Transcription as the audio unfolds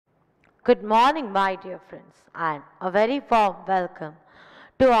Good morning, my dear friends, and a very warm welcome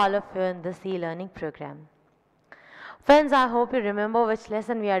to all of you in this e-learning program. Friends, I hope you remember which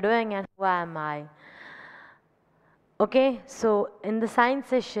lesson we are doing and who am I. Okay, so in the science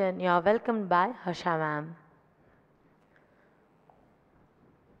session, you are welcomed by Harsha ma'am.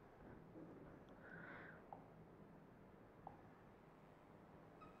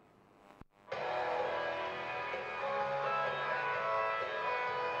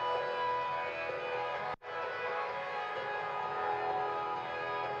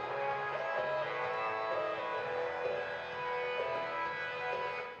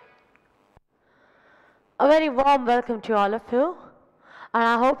 A very warm welcome to all of you, and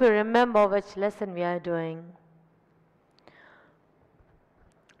I hope you remember which lesson we are doing.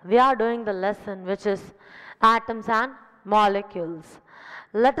 We are doing the lesson which is atoms and molecules.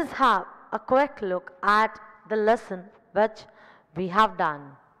 Let us have a quick look at the lesson which we have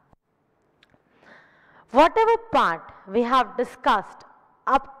done. Whatever part we have discussed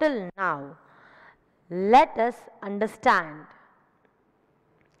up till now, let us understand.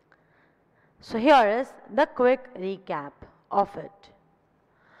 So here is the quick recap of it.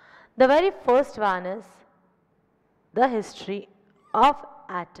 The very first one is the history of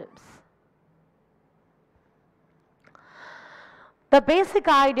atoms. The basic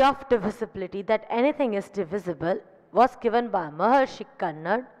idea of divisibility, that anything is divisible, was given by Maharshi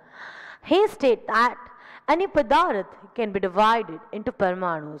Kannad. He stated that any padarth can be divided into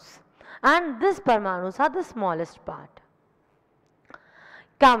parmanus, and these parmanus are the smallest part.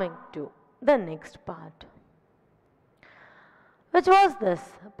 Coming to the next part, which was this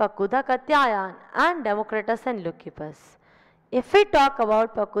Pakuda Katyayan and Democritus and Leucippus. If we talk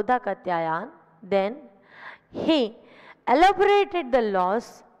about Pakuda Katyayan, then he elaborated the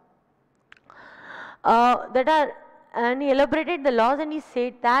laws and he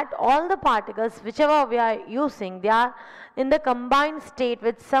said that all the particles whichever we are using, they are in the combined state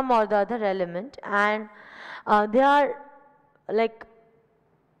with some or the other element, and they are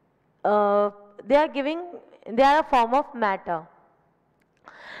a form of matter.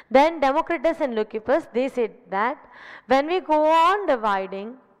 Then Democritus and Leucippus, they said that when we go on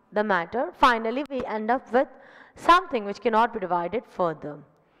dividing the matter, finally we end up with something which cannot be divided further.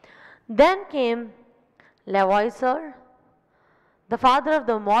 Then came Lavoisier, the father of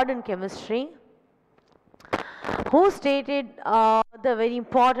the modern chemistry, who stated the very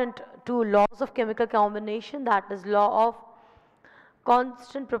important two laws of chemical combination, that is law of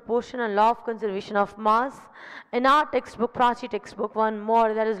constant proportion and law of conservation of mass. In our textbook, Prachi textbook, one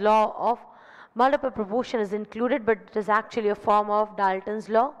more, that is law of multiple proportion is included, but it is actually a form of Dalton's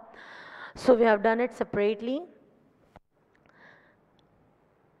law. So we have done it separately.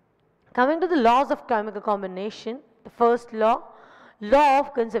 Coming to the laws of chemical combination, the first law, law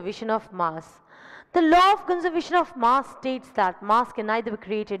of conservation of mass. The law of conservation of mass states that mass can neither be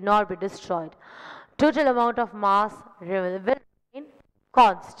created nor be destroyed. Total amount of mass will remain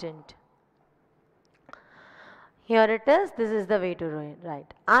constant. Here it is, this is the way to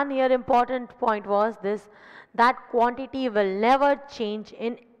write. And here important point was this, that quantity will never change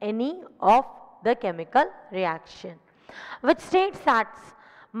in any of the chemical reaction, which states that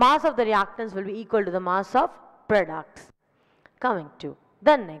mass of the reactants will be equal to the mass of products. Coming to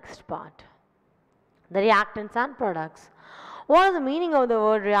the next part, the reactants and products. What is the meaning of the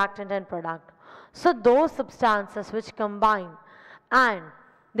word reactant and product? So those substances which combine and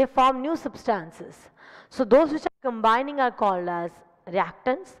they form new substances. So those which are combining are called as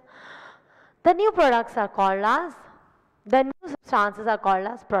reactants. The new products are called as, the new substances are called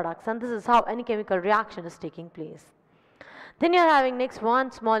as products, and this is how any chemical reaction is taking place. Then you are having next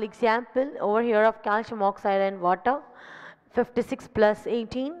one small example over here of calcium oxide and water. 56 plus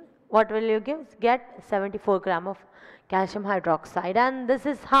 18, what will you get? 74 gram of calcium hydroxide, and this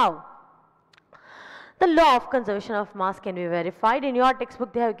is how the law of conservation of mass can be verified. In your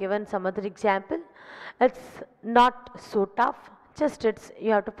textbook they have given some other example. It's not so tough, just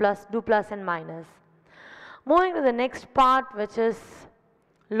you have to do plus and minus. Moving to the next part, which is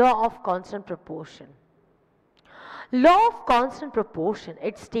law of constant proportion. Law of constant proportion,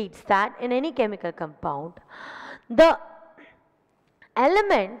 it states that in any chemical compound, the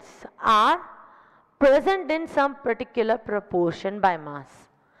elements are present in some particular proportion by mass.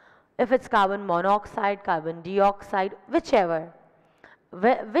 If it's carbon monoxide, carbon dioxide, whichever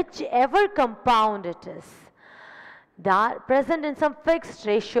compound it is, they are present in some fixed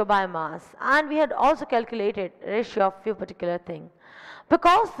ratio by mass, and we had also calculated ratio of few particular thing.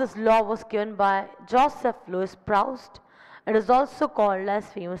 Because this law was given by Joseph Louis Proust, it is also called as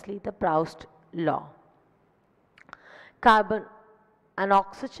famously the Proust law. Carbon and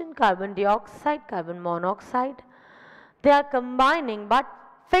oxygen, carbon dioxide, carbon monoxide. They are combining but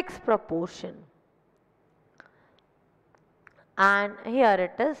fixed proportion. And here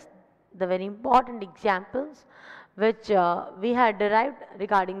it is, the very important examples which we had derived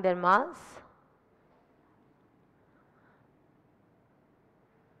regarding their mass.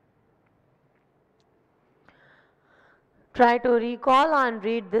 Try to recall and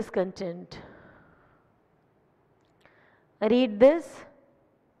read this content. Read this.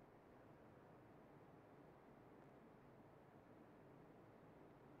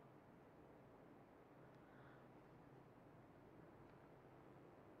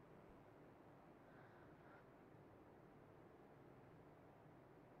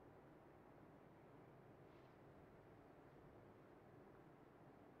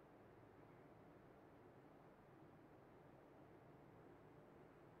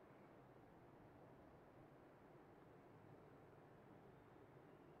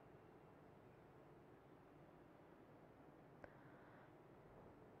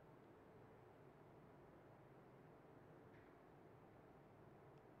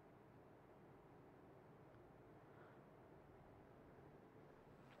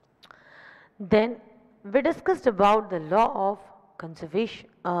 Then we discussed about the law of conservation,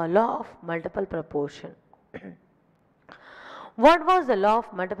 law of multiple proportion. What was the law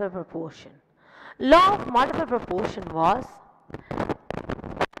of multiple proportion? Law of multiple proportion was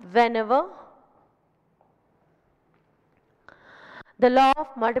whenever the law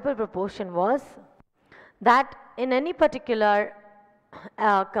of multiple proportion was that in any particular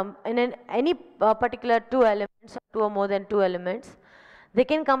particular two elements or two or more than two elements, they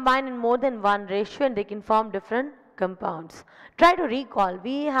can combine in more than one ratio and they can form different compounds. Try to recall,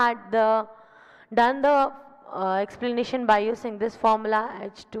 we had done the explanation by using this formula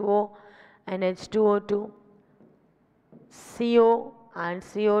H2O and H2O2, CO and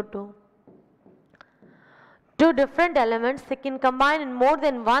CO2. Two different elements, they can combine in more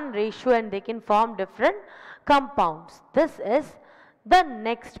than one ratio and they can form different compounds. This is the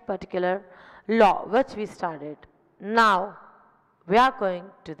next particular law which we studied. Now we are going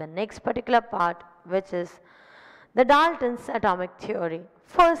to the next particular part, which is the Dalton's atomic theory.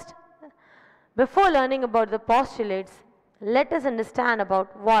 First, before learning about the postulates, let us understand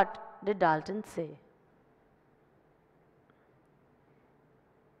about what did Dalton say.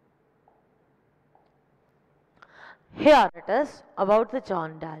 Here it is about the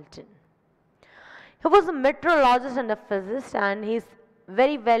John Dalton. He was a meteorologist and a physicist, and he is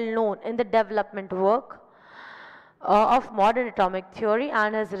very well known in the development work of modern atomic theory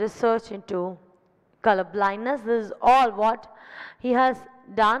and his research into color blindness. This is all what he has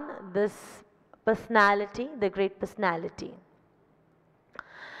done, this personality, the great personality.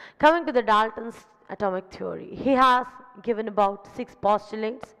 Coming to the Dalton's atomic theory, he has given about 6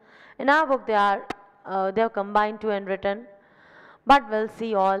 postulates. In our book they are combined 2 and written, but we'll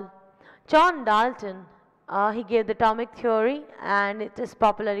see all. John Dalton, he gave the atomic theory, and it is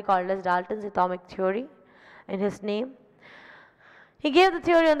popularly called as Dalton's atomic theory in his name. He gave the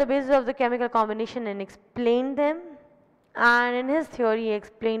theory on the basis of the chemical combination and explained them, and in his theory he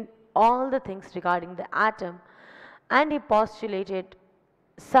explained all the things regarding the atom, and he postulated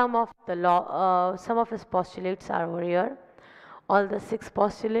some of the some of his postulates are over here, all the 6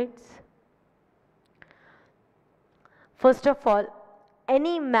 postulates. First of all,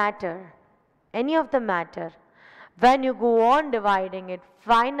 any matter, any of the matter, when you go on dividing it,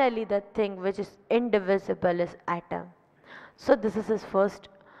 finally the thing which is indivisible is atom. So this is his first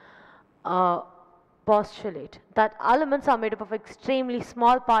postulate, that elements are made up of extremely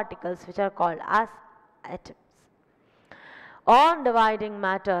small particles which are called as atoms. On dividing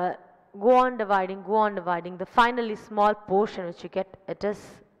matter, go on dividing, the finally small portion which you get, it is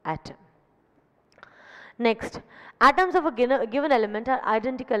atom. Next, atoms of a given element are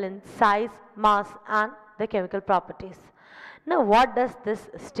identical in size, mass and the chemical properties. Now what does this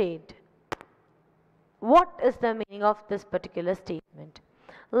state? What is the meaning of this particular statement?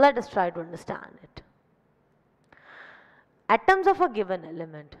 Let us try to understand it. Atoms of a given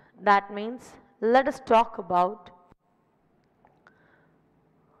element, that means let us talk about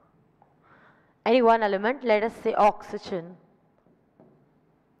any one element, let us say oxygen.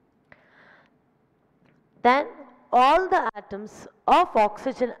 Then all the atoms of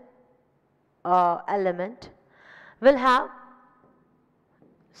oxygen element will have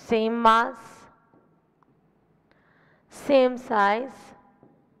same mass, same size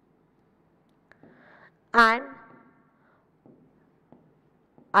and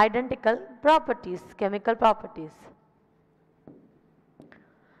identical properties, chemical properties.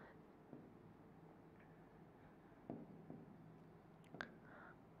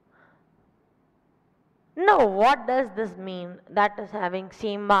 Now, what does this mean? That is having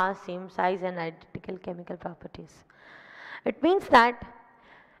same mass, same size and identical chemical properties. It means that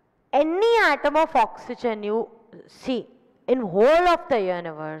any atom of oxygen you see in whole of the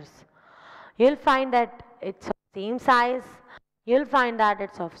universe, you'll find that it's of same size, you'll find that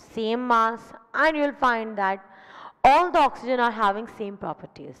it's of same mass, and you'll find that all the oxygen are having same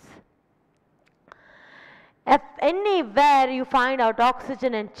properties. If anywhere you find out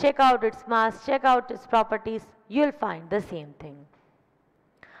oxygen and check out its mass, check out its properties, you'll find the same thing.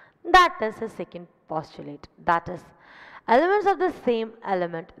 That is the second postulate. That is, elements of the same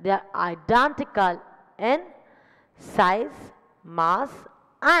element, they are identical in size, mass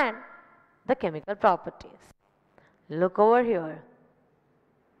and the chemical properties. Look over here.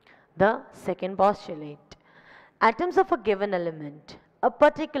 The second postulate. Atoms of a given element, a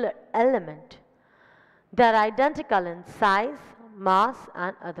particular element, they are identical in size, mass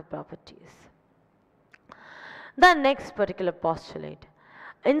and other properties. The next particular postulate.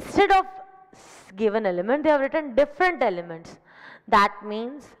 Instead of given element, they have written different elements. That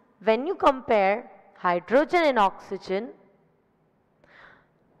means when you compare hydrogen and oxygen,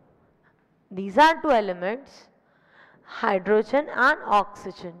 these are two elements, hydrogen and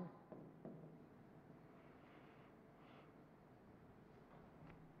oxygen.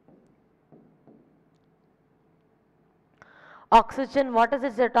 Oxygen, what is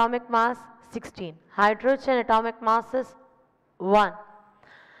its atomic mass? 16. Hydrogen atomic mass is 1.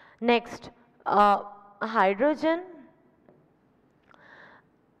 Next, hydrogen,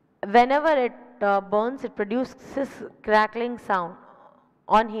 whenever it burns, it produces crackling sound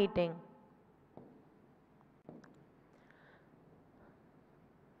on heating.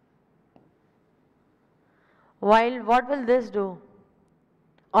 While what will this do?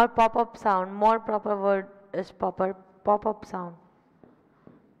 Or pop-up sound, more proper word is pop-up sound.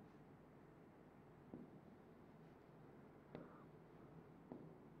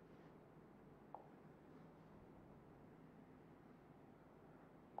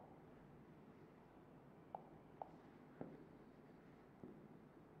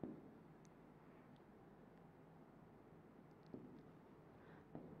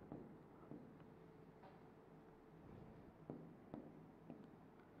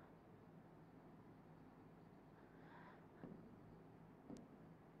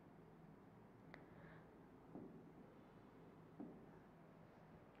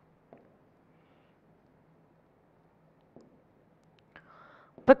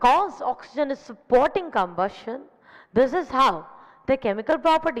 Because oxygen is supporting combustion, this is how the chemical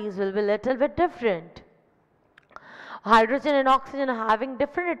properties will be little bit different. Hydrogen and oxygen are having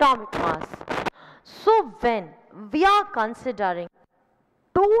different atomic mass. So when we are considering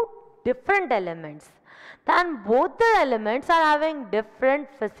two different elements, then both the elements are having different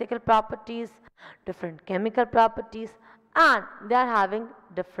physical properties, different chemical properties, and they are having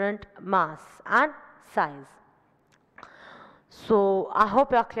different mass and size. So I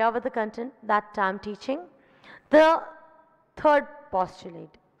hope you are clear with the content that I am teaching. The third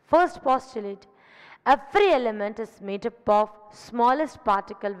postulate. First postulate, every element is made up of smallest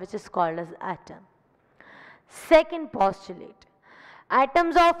particle which is called as atom. Second postulate,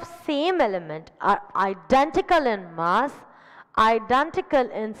 atoms of same element are identical in mass, identical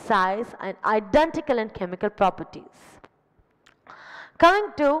in size and identical in chemical properties.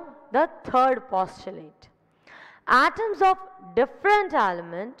 Coming to the third postulate. Atoms of different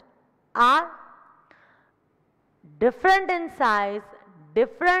element are different in size,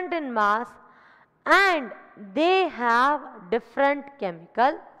 different in mass and they have different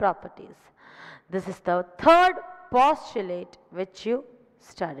chemical properties. This is the third postulate which you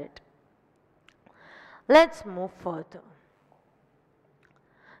studied. Let's move further.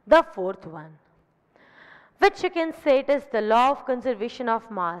 The fourth one, which you can say it is the law of conservation of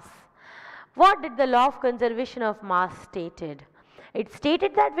mass. What did the law of conservation of mass stated? It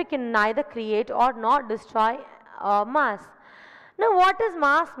stated that we can neither create or not destroy mass. Now what is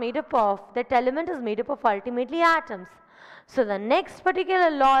mass made up of? That element is made up of ultimately atoms. So the next particular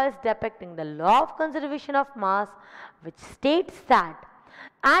law is depicting the law of conservation of mass, which states that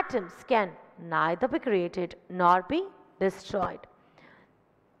atoms can neither be created nor be destroyed.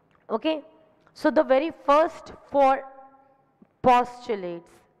 Okay, so the very first four postulates,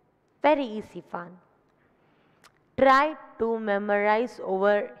 very easy fun. Try to memorize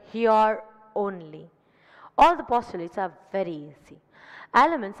over here only. All the postulates are very easy.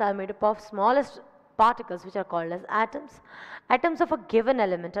 Elements are made up of smallest particles which are called as atoms. Atoms of a given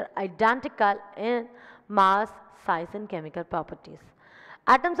element are identical in mass, size and chemical properties.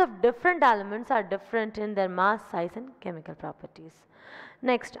 Atoms of different elements are different in their mass, size and chemical properties.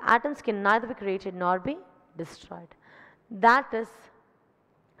 Next, atoms can neither be created nor be destroyed. That is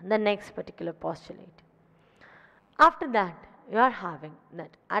the next particular postulate. After that, you are having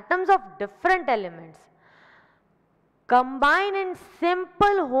that atoms of different elements combine in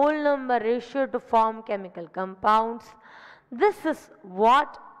simple whole number ratio to form chemical compounds. This is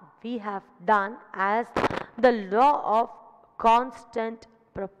what we have done as the law of constant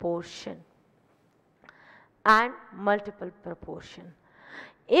proportion and multiple proportion.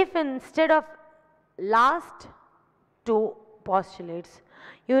 If instead of last two postulates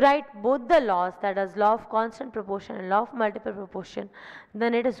you write both the laws, that is law of constant proportion and law of multiple proportion,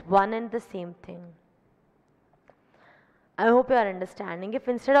 then it is one and the same thing. I hope you are understanding. If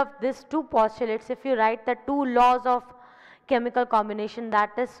instead of these two postulates, if you write the two laws of chemical combination,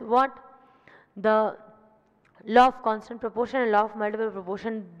 that is what the law of constant proportion and law of multiple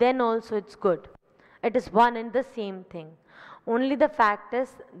proportion, then also it's good. It is one and the same thing. Only the fact is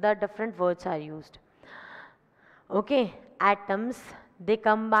the different words are used. Okay, atoms, they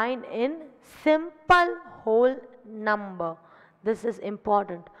combine in simple whole number. This is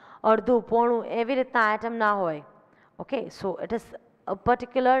important. અડધું પોણું એવી રીતના atom ના હોય. Okay, so it is a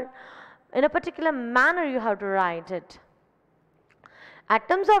particular, in a particular manner you have to write it.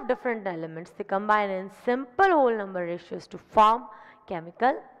 Atoms of different elements, they combine in simple whole number ratios to form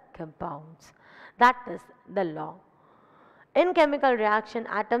chemical compounds. That is the law. In chemical reaction,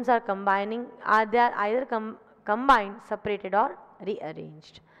 atoms are combining, they are either combined, separated or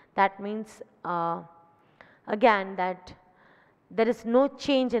rearranged. That means again that there is no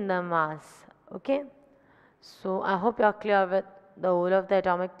change in the mass. Okay, so I hope you are clear with the whole of the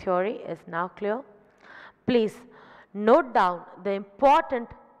atomic theory is now clear. Please note down the important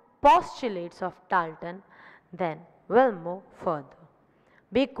postulates of Dalton, then we'll move further.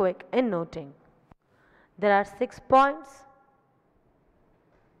 Be quick in noting. There are 6 points.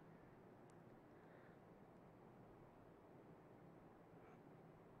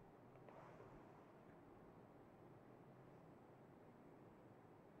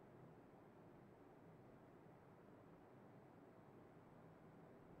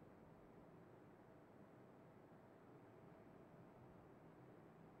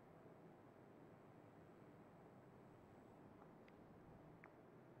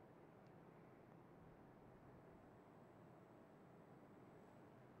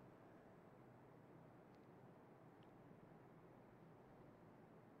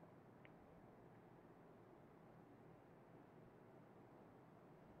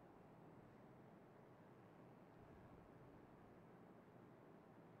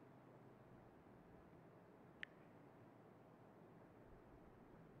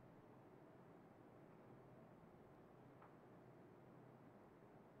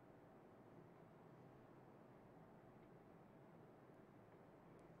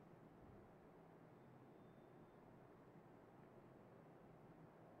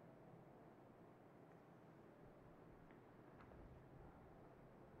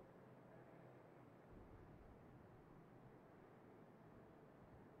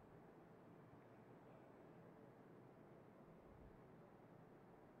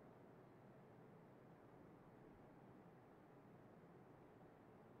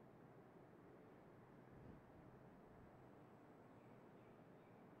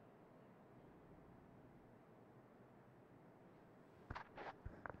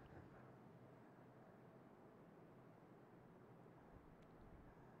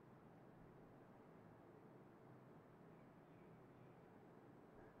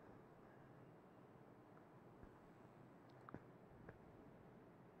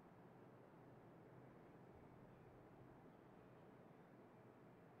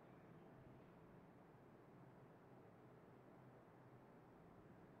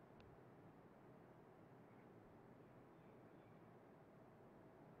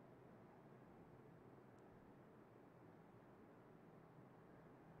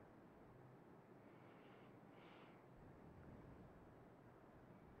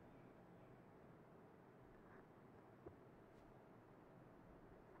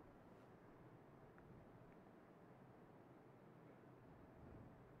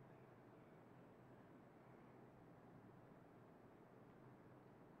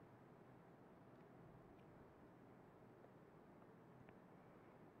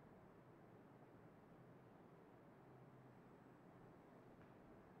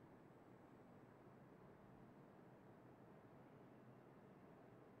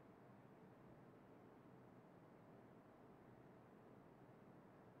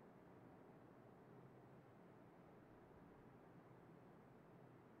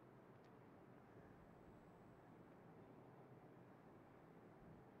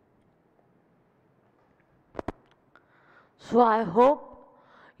 So I hope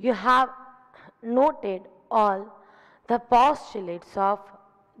you have noted all the postulates of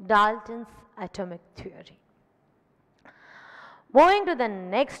Dalton's atomic theory. Moving to the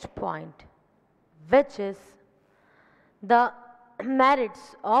next point, which is the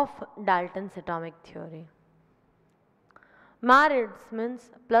merits of Dalton's atomic theory. Merits means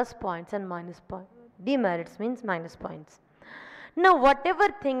plus points and minus points. Demerits means minus points. Now, whatever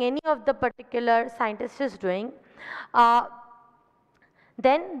thing any of the particular scientist is doing, uh,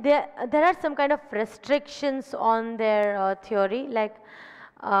 then there are some kind of restrictions on their theory, like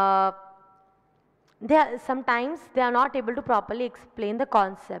uh, sometimes they are not able to properly explain the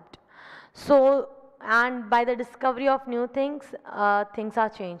concept. So, and by the discovery of new things, things are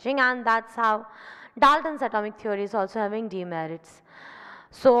changing, and that's how Dalton's atomic theory is also having demerits.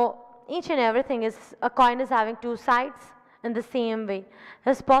 So each and everything is, a coin is having two sides. In the same way,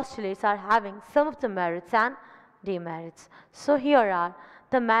 his postulates are having some of the merits and demerits. So here are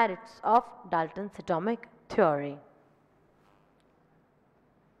the merits of Dalton's atomic theory.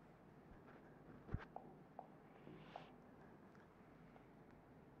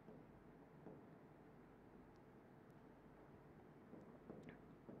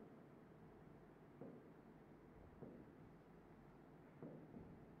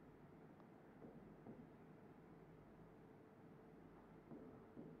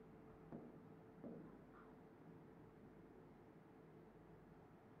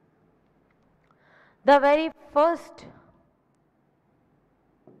 The very first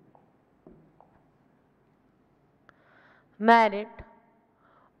merit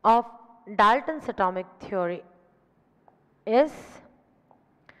of Dalton's atomic theory is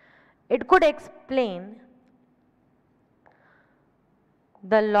it could explain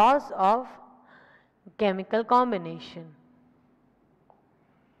the laws of chemical combination.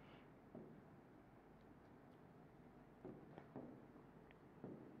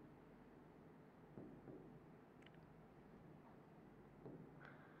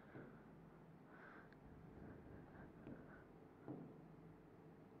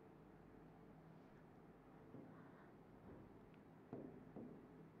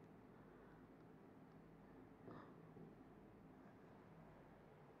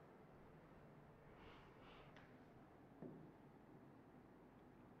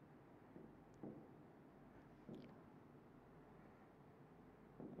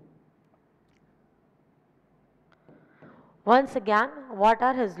 Once again, what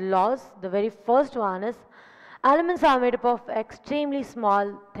are his laws? The very first one is elements are made up of extremely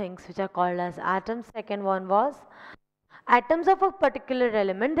small things which are called as atoms. Second one was atoms of a particular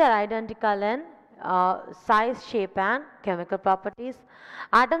element, they are identical in size, shape and chemical properties.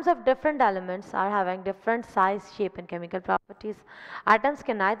 Atoms of different elements are having different size, shape and chemical properties. Atoms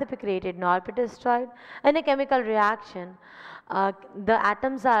can neither be created nor be destroyed. In a chemical reaction, the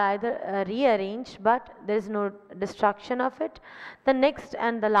atoms are either rearranged, but there is no destruction of it. The next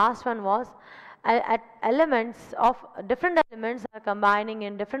and the last one was elements of different elements are combining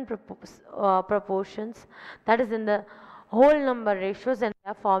in different proportions, that is in the whole number ratios, and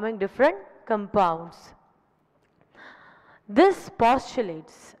they are forming different compounds. This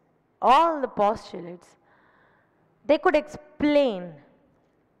postulates, all the postulates, they could explain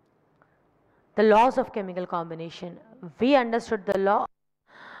the laws of chemical combination. We understood the law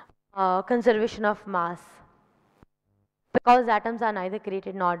conservation of mass, because atoms are neither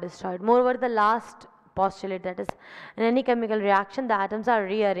created nor destroyed. Moreover, the last postulate, that is in any chemical reaction the atoms are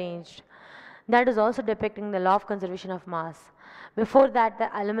rearranged, that is also depicting the law of conservation of mass. Before that,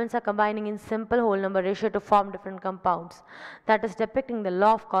 the elements are combining in simple whole number ratio to form different compounds, that is depicting the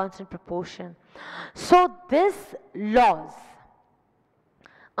law of constant proportion. So these laws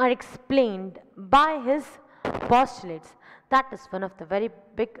are explained by his postulates. That is one of the very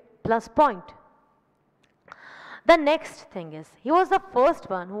big plus point. The next thing is, he was the first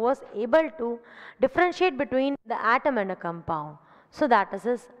one who was able to differentiate between the atom and a compound. So that is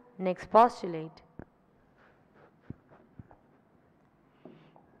his next postulate.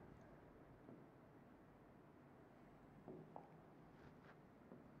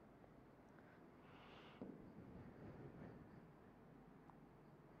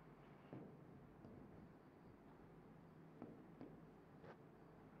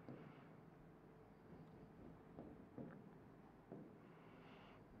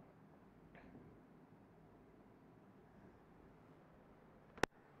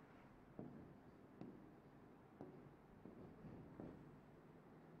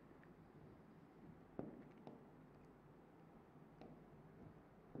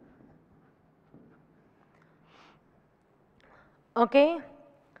 Okay,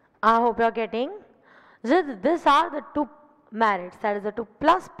 I hope you are getting. These are the two merits, that is the two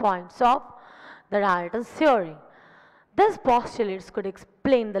plus points of the Dalton's theory. This postulates could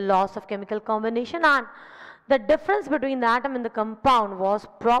explain the laws of chemical combination, and the difference between the atom and the compound was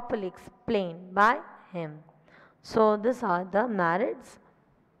properly explained by him. So these are the merits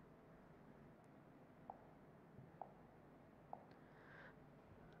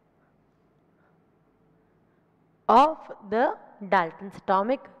of the Dalton's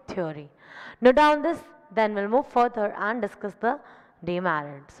atomic theory. Note down this, then we'll move further and discuss the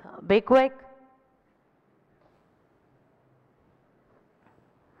demerits. Be quick.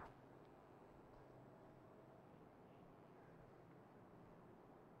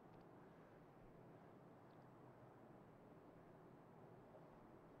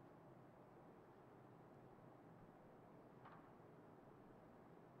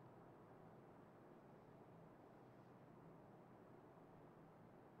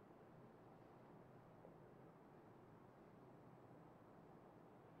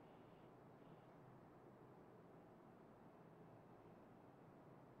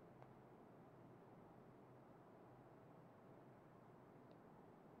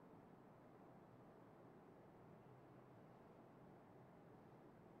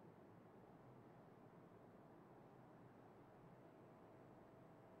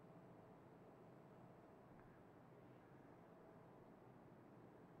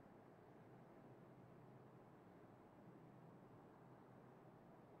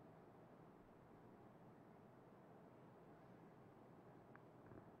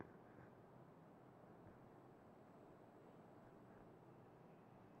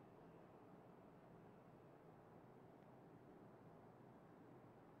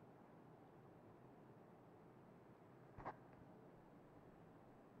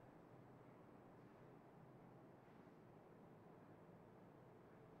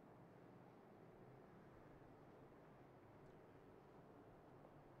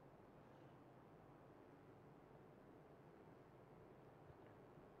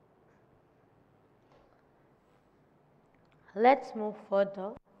 Let's move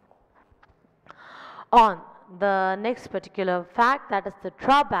further on the next particular fact, that is the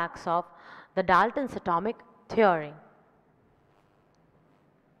drawbacks of the Dalton's atomic theory.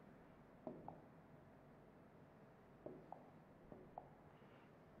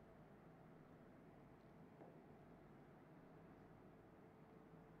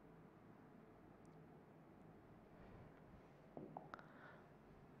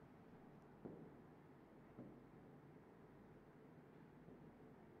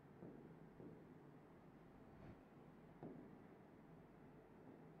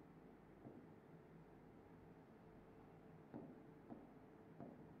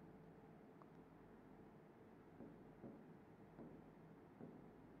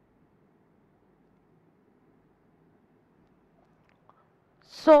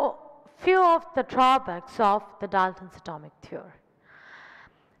 So, few of the drawbacks of the Dalton's atomic theory.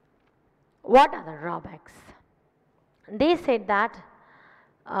 What are the drawbacks? They said that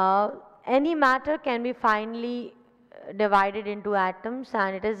any matter can be finely divided into atoms,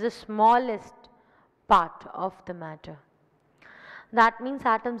 and it is the smallest part of the matter. That means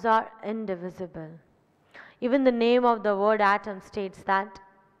atoms are indivisible. Even the name of the word atom states that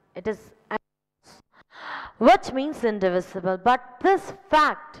it is atoms, which means indivisible. But this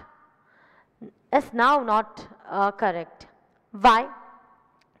fact is now not correct. Why?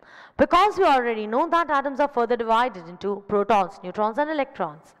 Because we already know that atoms are further divided into protons, neutrons and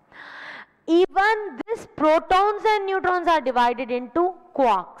electrons. Even these protons and neutrons are divided into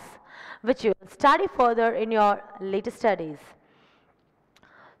quarks, which you will study further in your later studies.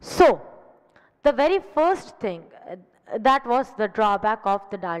 So, the very first thing that was the drawback of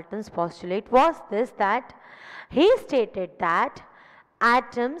the Dalton's postulate was this, that he stated that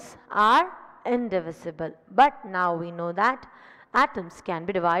atoms are indivisible. But now we know that atoms can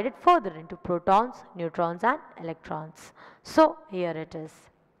be divided further into protons, neutrons and electrons. So, here it is.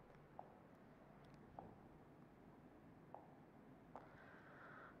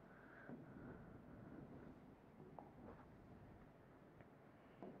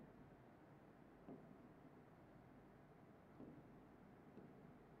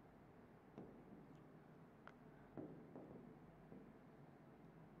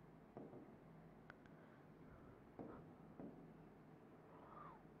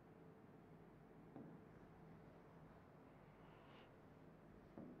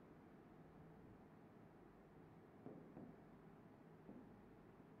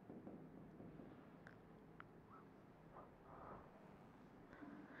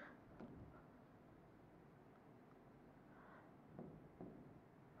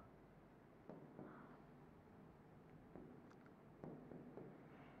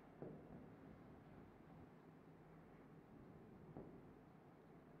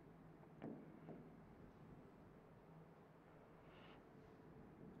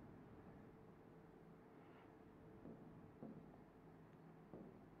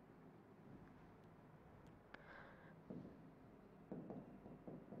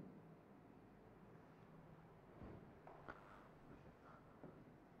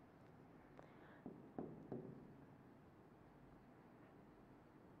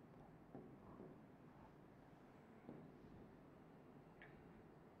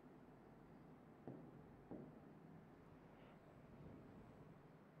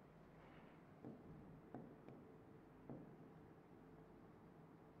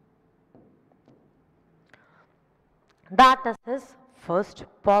 That is his first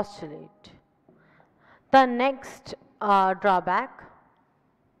postulate. The next drawback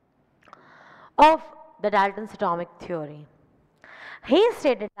of the Dalton's atomic theory. He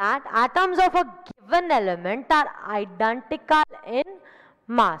stated that atoms of a given element are identical in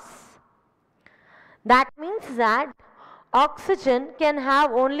mass. That means that oxygen can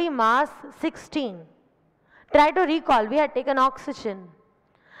have only mass 16. Try to recall, we had taken oxygen.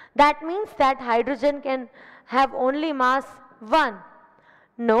 That means that hydrogen can have only mass 1.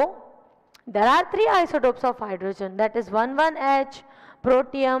 No, there are 3 isotopes of hydrogen, that is 11H,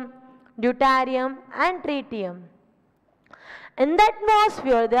 protium, deuterium and tritium. In the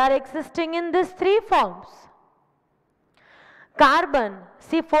atmosphere, they are existing in these 3 forms. Carbon,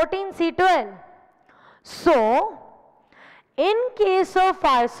 C14, C12. So, in case of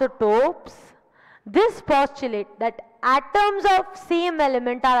isotopes, this postulate that atoms of same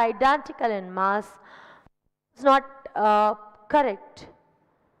element are identical in mass is not correct.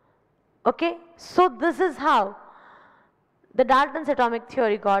 Okay, so this is how the Dalton's atomic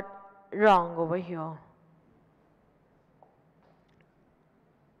theory got wrong over here.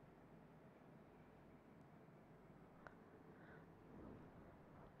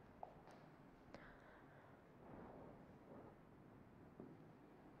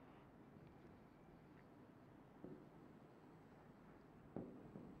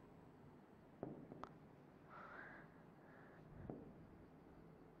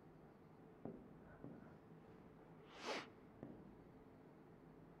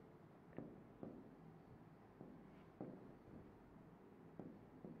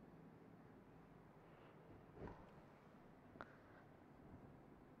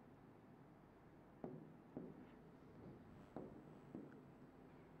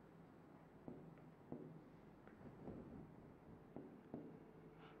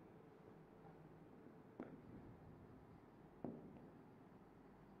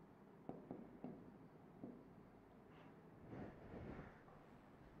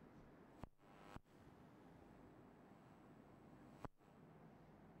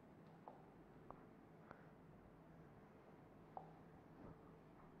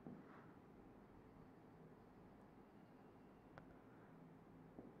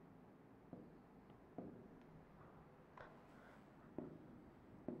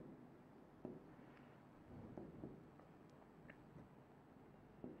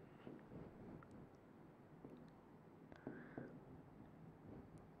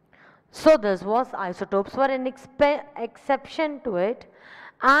 So this was isotopes were an exception to it,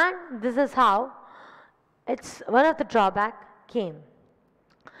 and this is how it's one of the drawback came.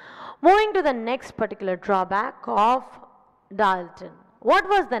 Moving to the next particular drawback of Dalton. What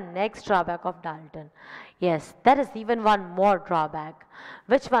was the next drawback of Dalton? Yes, there is even one more drawback.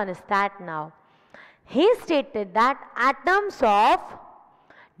 Which one is that now? He stated that atoms of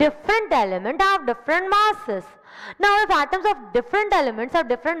different elements have different masses. Now if atoms of different elements have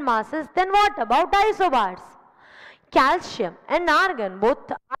different masses, then what about isobars? Calcium and argon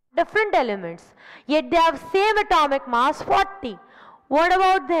both are different elements, yet they have same atomic mass 40. What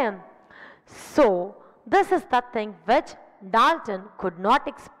about them? So this is the thing which Dalton could not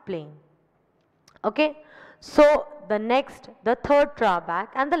explain. Okay, so the third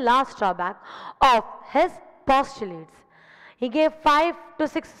drawback and the last drawback of his postulates. He gave 5 to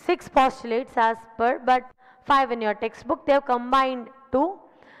 6 postulates as per, but 5 in your textbook. They have combined 2.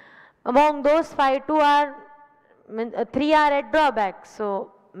 Among those 5, 2 are 3 are at drawback.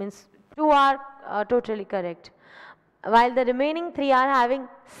 So means 2 are totally correct, while the remaining 3 are having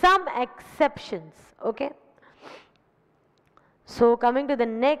some exceptions. Okay. So coming to the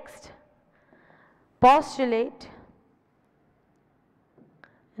next postulate,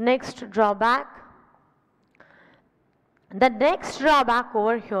 next drawback. The next drawback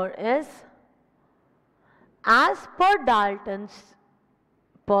over here is, as per Dalton's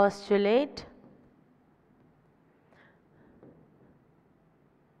postulate,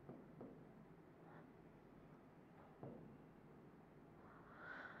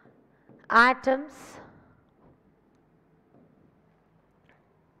 atoms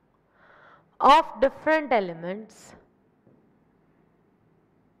of different elements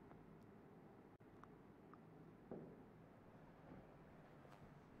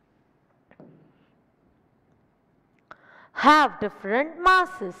have different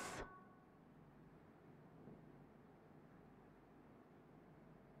masses.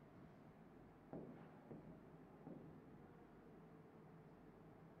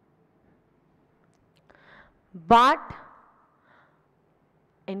 But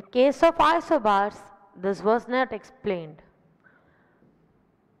in case of isobars, this was not explained.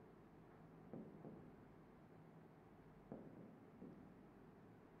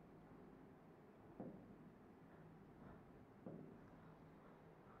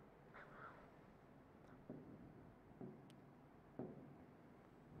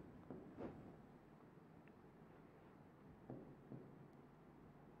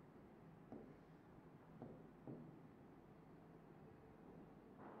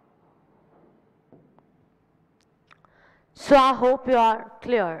 So I hope you are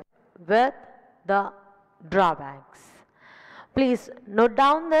clear with the drawbacks. Please note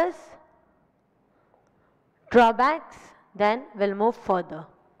down this drawbacks, then we'll move further.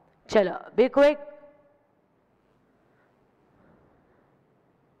 Chalo, be quick.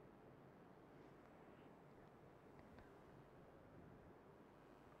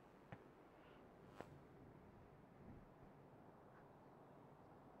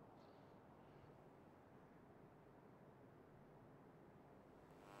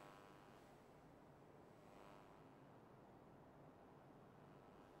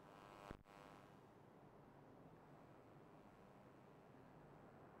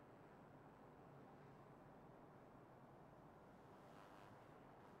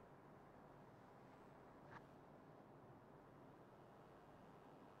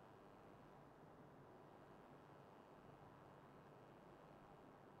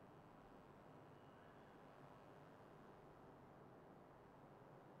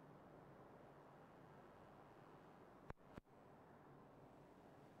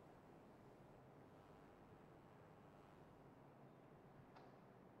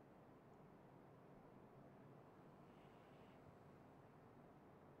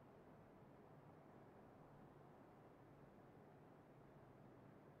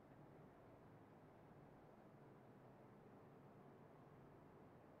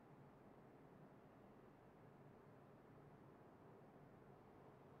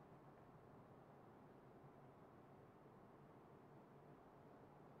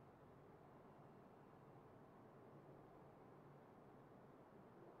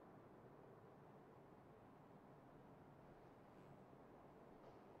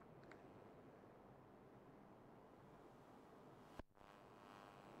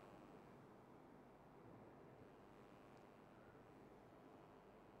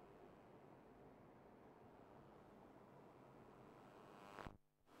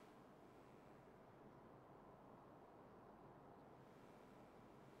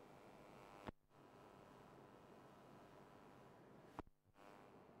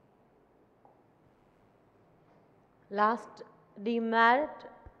 Last demerit,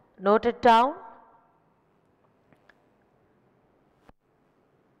 note it down.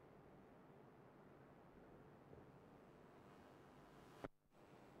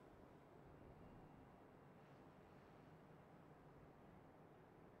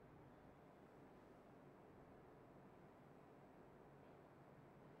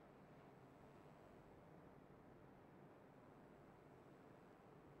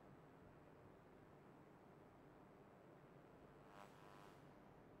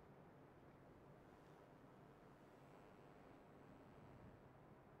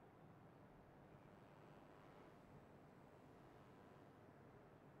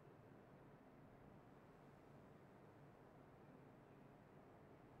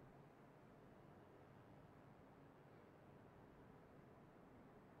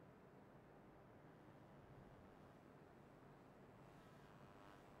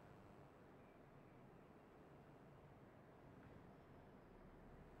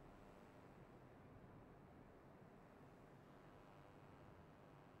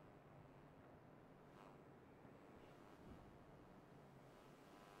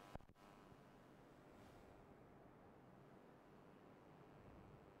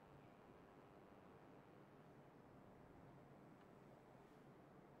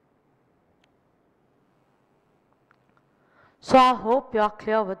 So I hope you are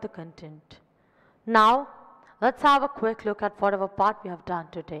clear with the content. Now, let's have a quick look at whatever part we have done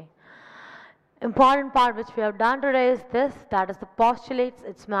today. Important part which we have done today is this, that is the postulates,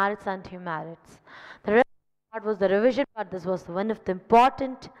 its merits and demerits. The rest part was the revision part. This was one of the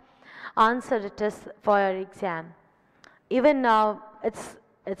important answer it is for your exam. Even its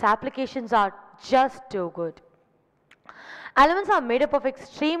applications are just too good. Elements are made up of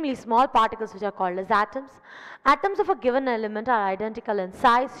extremely small particles which are called as atoms. Atoms of a given element are identical in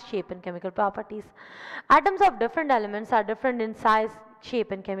size, shape and chemical properties. Atoms of different elements are different in size,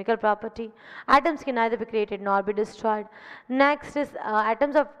 shape and chemical property. Atoms can neither be created nor be destroyed. Next is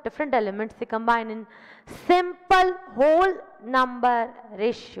atoms of different elements, they combine in simple whole number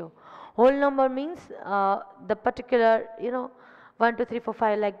ratio. Whole number means the particular 1 2 3 4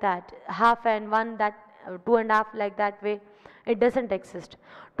 5 like that, half and 1 that 2 and a half like that way. It doesn't exist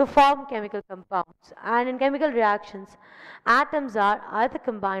to form chemical compounds, and in chemical reactions atoms are either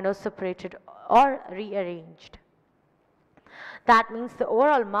combined or separated or rearranged. That means the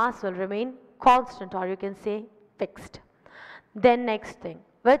overall mass will remain constant, or you can say fixed. Then next thing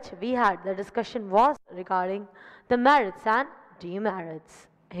which we had the discussion was regarding the merits and demerits.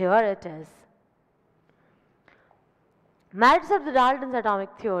 Here it is. Merits of the Dalton's atomic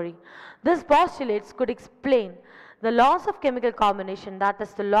theory. This postulates could explain the laws of chemical combination, that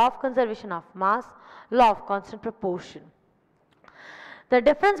is the law of conservation of mass, law of constant proportion. The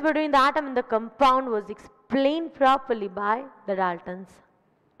difference between the atom and the compound was explained properly by the Dalton's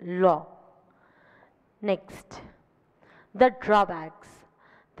law. Next, the drawbacks,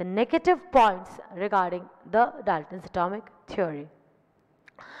 the negative points regarding the Dalton's atomic theory.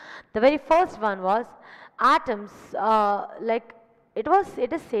 The very first one was atoms, it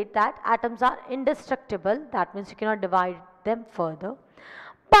is said that atoms are indestructible, that means you cannot divide them further,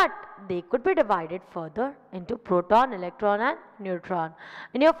 but they could be divided further into proton, electron and neutron.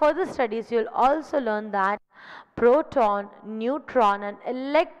 In your further studies you will also learn that proton, neutron and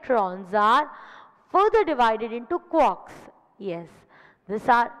electrons are further divided into quarks. Yes, these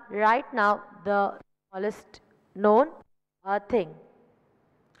are right now the smallest known thing.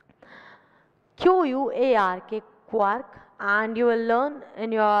 QUARK, quark, and you will learn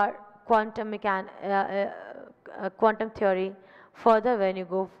in your quantum theory further when you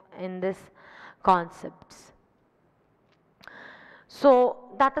go in this concepts. So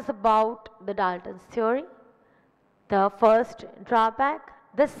that is about the Dalton's theory, the first drawback.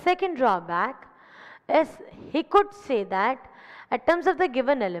 The second drawback is he could say that atoms of the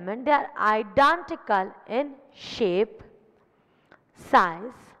given element, they are identical in shape,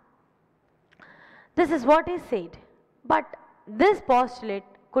 size. This is what he said, but this postulate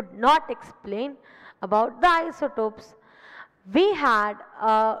could not explain about the isotopes. We had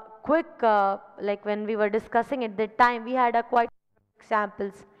a quick, when we were discussing at that time, we had a quite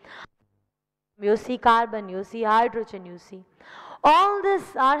examples. You see carbon, you see hydrogen, you see. All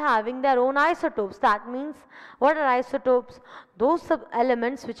these are having their own isotopes. That means, what are isotopes? Those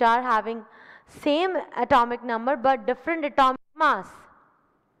elements which are having same atomic number but different atomic mass.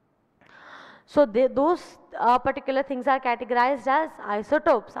 So those particular things are categorized as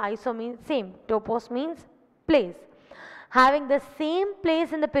isotopes. Iso means same, topos means place. Having the same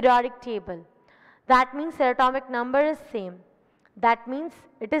place in the periodic table. That means their atomic number is same. That means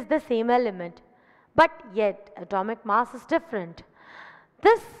it is the same element. But yet atomic mass is different.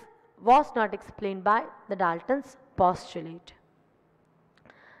 This was not explained by the Dalton's postulate.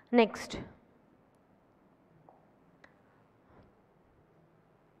 Next.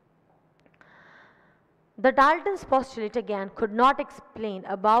 The Dalton's postulate again could not explain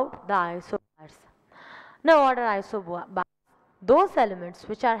about the isobars. Now what are isobars? Those elements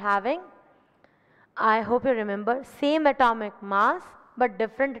which are having, I hope you remember, same atomic mass but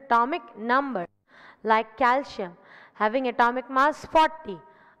different atomic number, like calcium having atomic mass 40,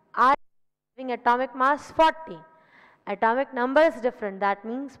 iron having atomic mass 40. Atomic number is different, that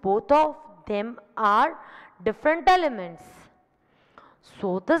means both of them are different elements.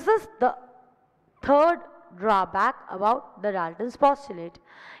 So this is the third drawback about the Dalton's postulate.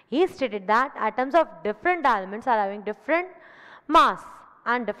 He stated that atoms of different elements are having different mass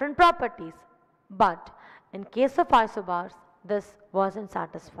and different properties, but in case of isobars this wasn't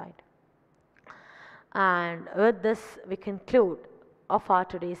satisfied. And with this we conclude of our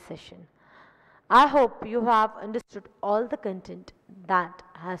today's session. I hope you have understood all the content that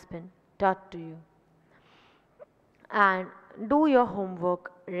has been taught to you, and do your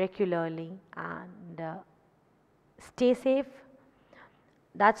homework regularly and stay safe.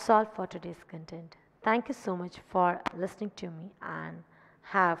 That's all for today's content. Thank you so much for listening to me and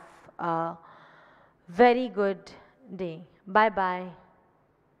have a very good day. Bye bye.